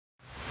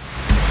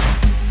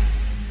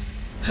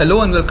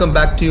Hello and welcome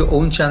back to your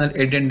own channel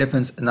Indian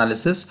Defense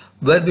Analysis,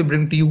 where we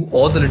bring to you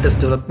all the latest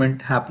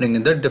development happening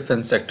in the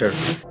defense sector.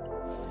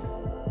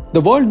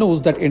 The world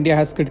knows that India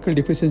has critical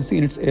deficiency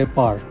in its air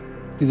power.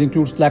 This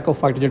includes lack of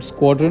fighter jet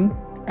squadron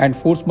and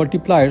force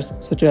multipliers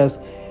such as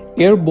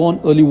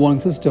airborne early warning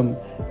system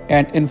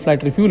and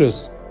in-flight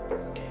refuellers.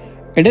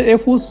 Indian Air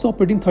Force is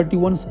operating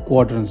 31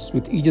 squadrons,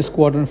 with each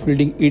squadron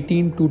fielding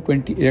 18 to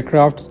 20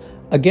 aircrafts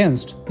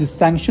against the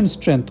sanctioned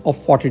strength of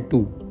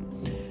 42.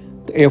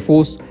 The Air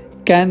Force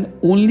can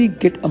only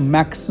get a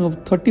maximum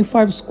of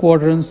 35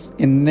 squadrons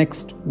in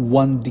next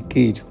 1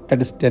 decade,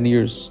 that is 10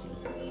 years.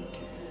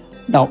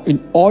 Now,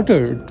 in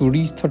order to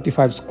reach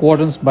 35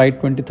 squadrons by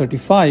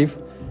 2035,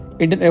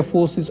 Indian Air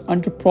Force is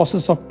under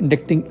process of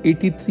inducting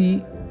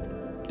 83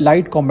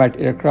 light combat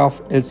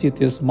aircraft LCA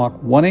Tejas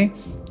Mk1A,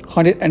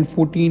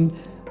 114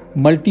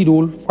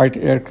 Multirole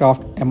Fighter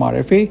Aircraft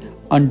MRFA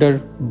under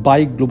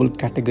Buy Global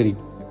category.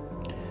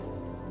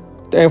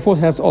 The Air Force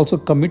has also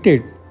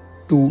committed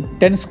to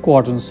 10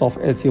 squadrons of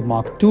LCA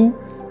Mark-2,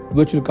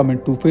 which will come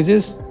in 2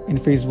 phases. In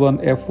Phase 1,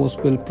 Air Force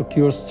will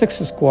procure 6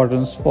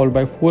 squadrons, followed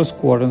by 4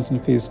 squadrons in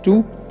Phase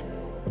 2.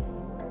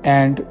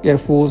 And Air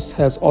Force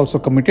has also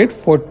committed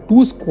for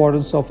 2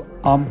 squadrons of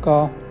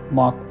AMCA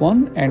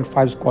Mark-1 and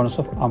 5 squadrons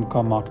of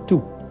AMCA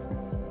Mark-2.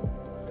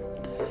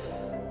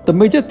 The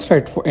major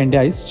threat for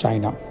India is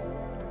China.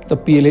 The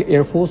PLA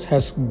Air Force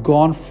has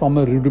gone from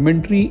a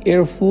rudimentary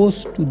Air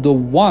Force to the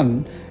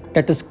one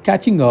that is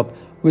catching up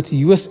with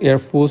US Air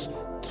Force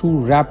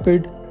through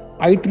rapid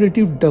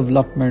iterative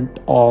development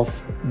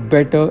of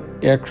better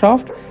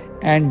aircraft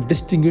and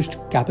distinguished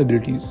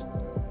capabilities.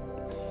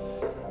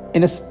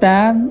 In a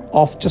span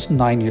of just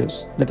 9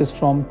 years, that is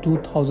from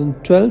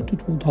 2012 to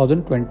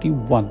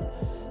 2021,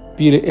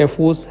 PLA Air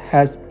Force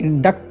has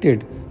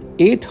inducted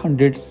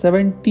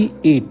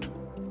 878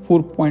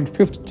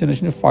 4.5th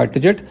generation fighter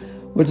jet,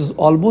 which is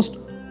almost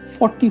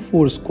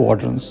 44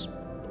 squadrons.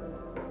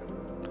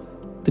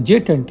 The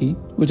J-20,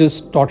 which is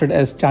touted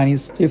as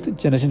Chinese 5th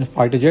generation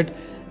fighter jet,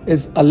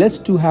 is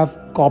alleged to have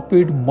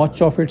copied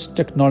much of its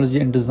technology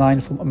and design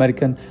from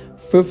American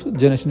 5th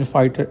generation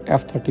fighter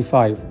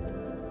F-35.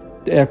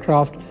 The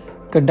aircraft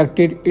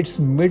conducted its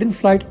maiden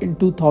flight in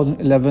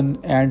 2011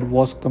 and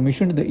was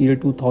commissioned in the year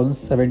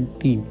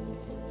 2017.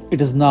 It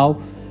is now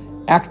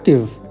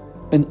active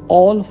in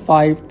all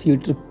 5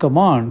 theater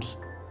commands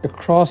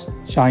across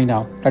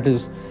China, that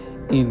is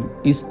in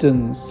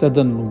eastern,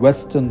 southern,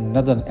 western,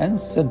 northern and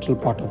central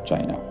part of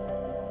China.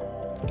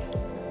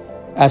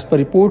 As per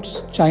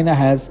reports, China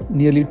has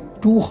nearly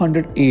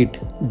 208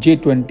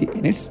 J-20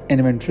 in its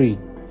inventory.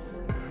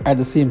 At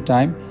the same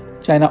time,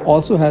 China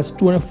also has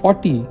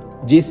 240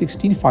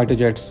 J-16 fighter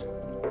jets.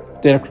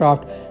 The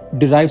aircraft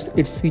derives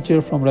its feature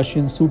from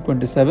Russian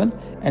Su-27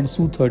 and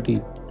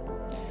Su-30.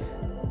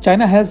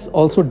 China has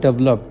also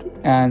developed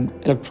an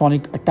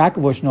electronic attack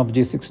version of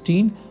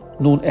J-16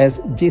 known as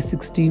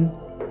J-16D.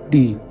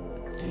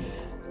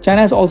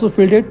 China has also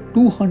fielded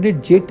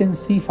 200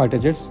 J-10C fighter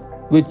jets,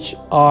 which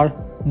are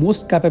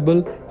most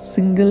capable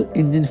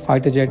single-engine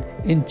fighter jet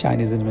in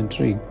Chinese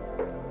inventory.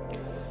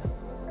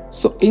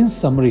 So in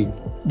summary,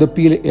 the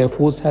PLA Air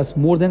Force has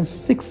more than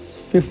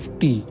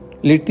 650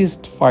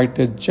 latest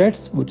fighter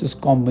jets, which is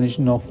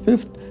combination of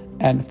 5th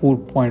and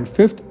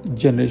 4.5th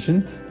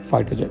generation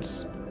fighter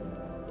jets.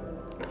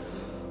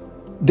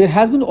 There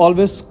has been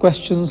always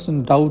questions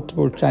and doubt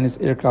about Chinese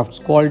aircraft's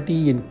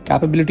quality and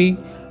capability.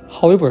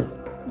 However,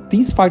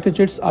 these fighter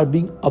jets are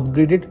being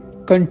upgraded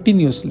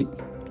continuously,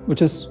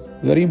 which is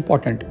very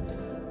important,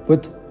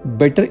 with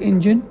better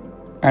engine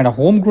and a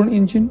homegrown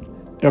engine,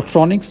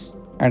 electronics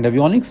and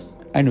avionics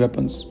and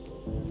weapons.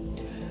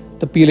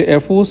 The PLA Air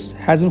Force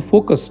has been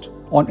focused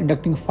on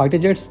inducting fighter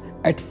jets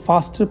at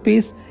faster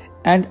pace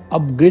and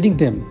upgrading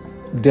them,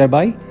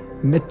 thereby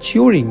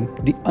maturing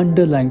the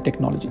underlying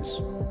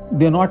technologies.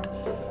 They are not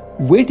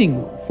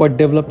waiting for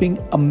developing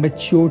a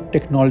mature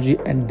technology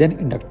and then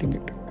inducting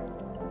it.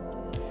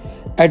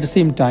 At the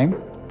same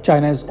time,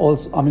 China is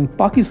also arming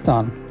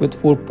Pakistan with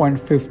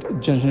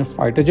 4.5th generation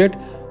fighter jet,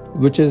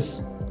 which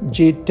is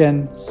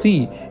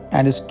J-10C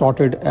and is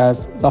touted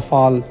as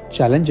Rafale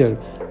Challenger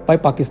by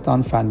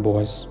Pakistan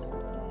fanboys.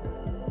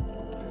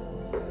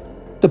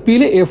 The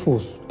PLA Air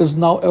Force is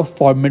now a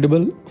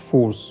formidable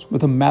force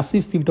with a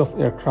massive fleet of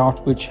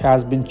aircraft which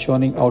has been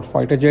churning out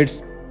fighter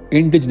jets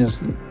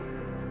indigenously.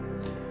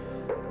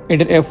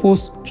 Indian Air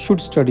Force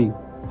should study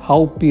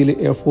how PLA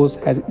Air Force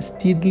has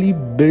steadily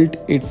built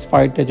its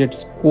fighter jet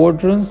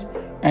squadrons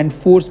and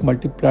force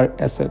multiplier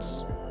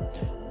assets.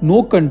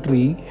 No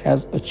country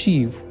has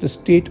achieved the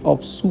state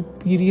of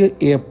superior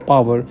air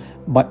power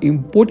by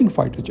importing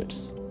fighter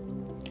jets.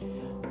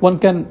 One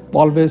can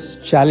always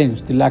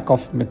challenge the lack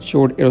of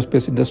matured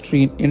aerospace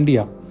industry in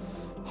India.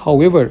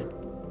 However,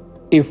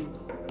 if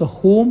the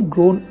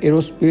homegrown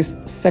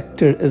aerospace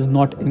sector is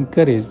not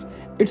encouraged,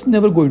 it's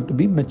never going to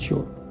be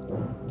mature.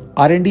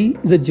 R&D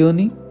is a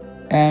journey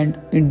and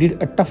indeed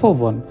a tougher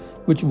one,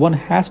 which one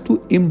has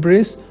to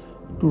embrace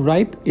to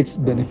reap its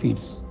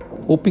benefits,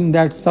 hoping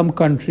that some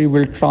country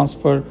will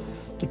transfer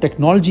the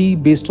technology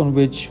based on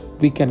which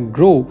we can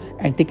grow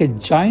and take a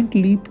giant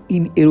leap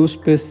in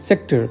aerospace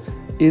sector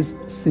is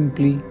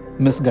simply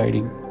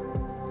misguiding.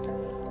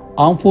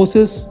 Armed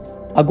forces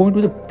are going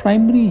to be the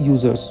primary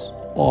users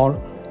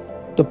or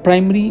the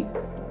primary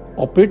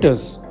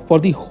operators for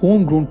the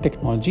homegrown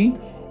technology,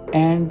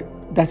 and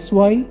that's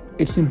why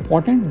it's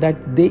important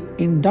that they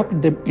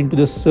induct them into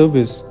the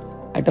service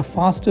at a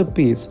faster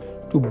pace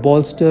to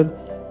bolster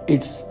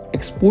its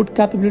export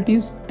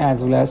capabilities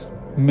as well as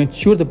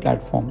mature the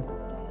platform.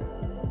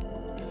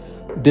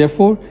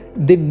 Therefore,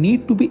 they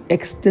need to be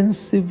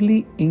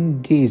extensively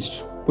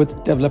engaged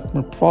with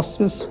development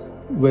process,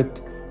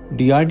 with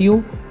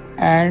DRDO,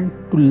 and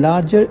to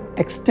larger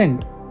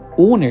extent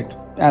own it,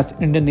 as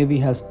Indian Navy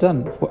has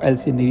done for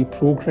LCA Navy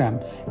program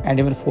and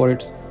even for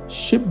its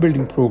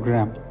shipbuilding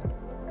program,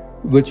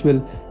 which will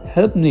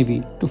help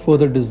Navy to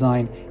further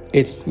design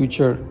its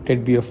future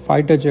deadbeat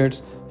fighter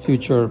jets,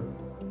 future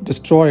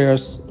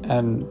destroyers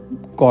and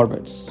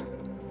corvettes.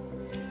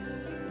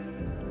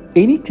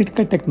 Any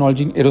critical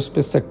technology in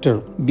aerospace sector,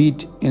 be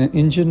it in an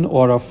engine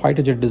or a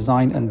fighter jet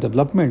design and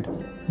development,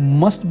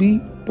 must be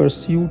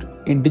pursued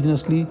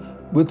indigenously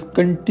with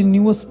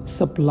continuous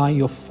supply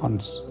of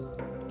funds.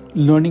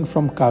 Learning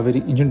from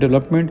Kaveri engine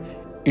development,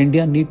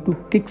 India need to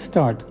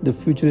kickstart the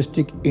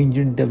futuristic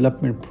engine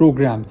development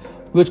program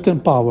which can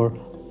power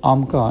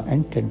AMCA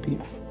and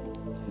TEDBF.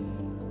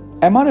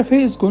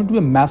 MRFA is going to be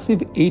a massive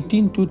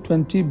 $18 to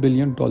 $20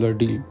 billion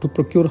deal to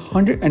procure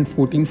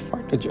 114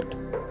 fighter jets.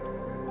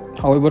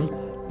 However,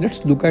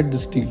 let's look at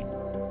this deal.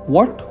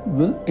 What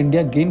will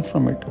India gain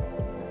from it?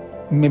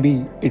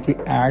 Maybe it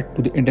will add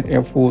to the Indian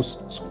Air Force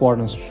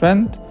squadron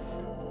strength.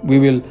 We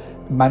will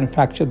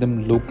manufacture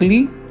them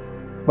locally.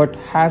 But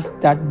has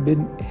that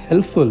been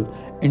helpful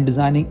in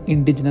designing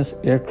indigenous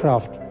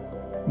aircraft?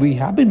 We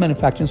have been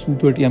manufacturing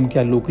Su-30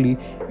 MKI locally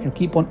and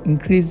keep on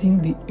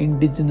increasing the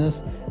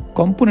indigenous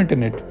component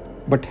in it.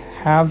 But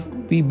have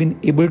we been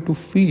able to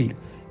field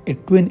a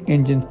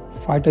twin-engine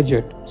fighter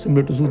jet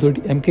similar to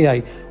Su-30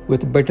 MKI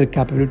with better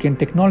capability and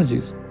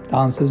technologies? The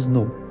answer is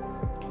no.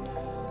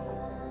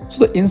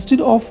 So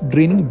instead of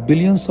draining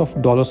billions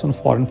of dollars on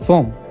foreign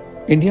firm,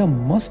 India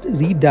must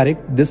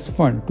redirect this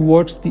fund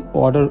towards the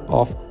order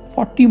of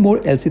 40 more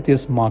LCA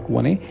Tejas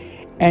Mk1A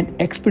and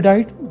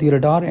expedite the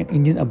radar and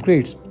engine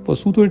upgrades for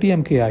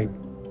Su-30 MKI.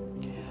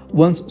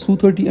 Once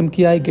Su-30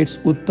 MKI gets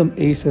Uttam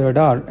Ace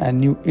radar and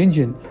new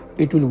engine,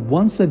 it will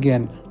once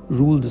again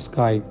rule the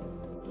sky.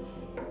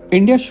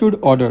 India should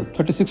order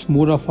 36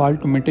 more Rafale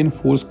to maintain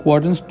 4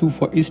 squadrons, 2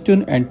 for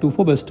eastern and 2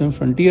 for western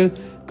frontier,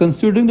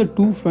 considering the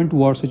two-front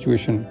war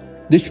situation.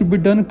 This should be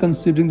done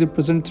considering the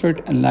present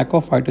threat and lack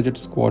of fighter jet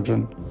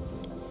squadron.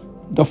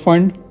 The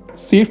fund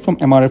saved from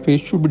MRFA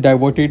should be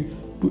diverted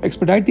to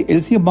expedite the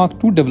LCA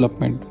Mark-2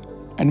 development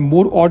and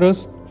more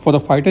orders for the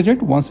fighter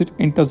jet once it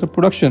enters the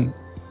production.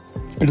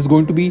 It is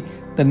going to be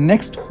the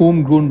next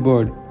homegrown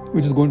bird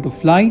which is going to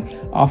fly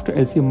after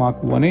LCA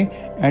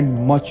Mark-1A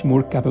and much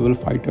more capable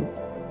fighter.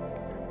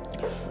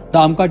 The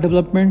AMCA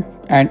development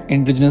and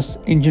indigenous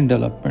engine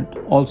development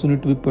also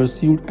need to be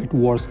pursued at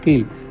war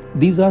scale.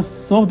 These are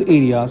some of the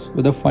areas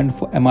where the fund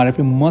for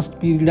MRFA must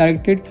be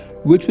redirected,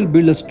 which will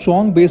build a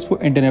strong base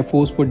for Indian Air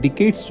Force for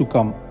decades to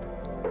come.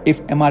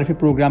 If MRFA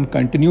program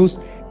continues,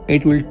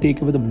 it will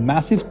take away the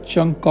massive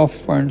chunk of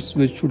funds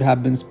which should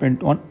have been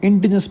spent on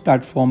indigenous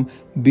platform,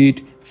 be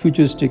it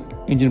futuristic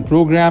engine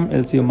program,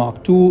 LCA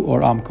Mark-2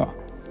 or AMCA.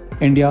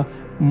 India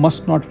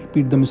must not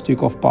repeat the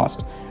mistake of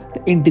past.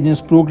 The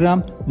indigenous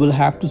program will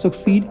have to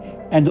succeed,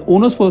 and the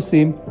onus for the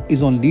same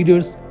is on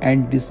leaders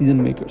and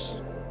decision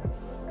makers.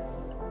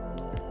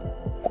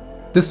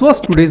 This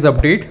was today's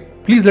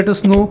update. Please let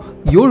us know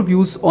your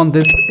views on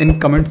this in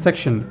comment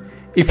section.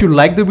 If you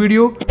like the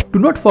video, do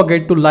not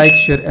forget to like,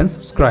 share and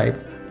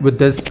subscribe. With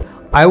this,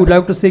 I would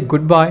like to say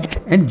goodbye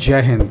and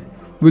Jai Hind.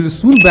 We'll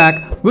soon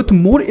back with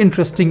more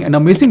interesting and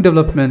amazing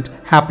development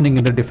happening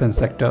in the defense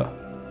sector.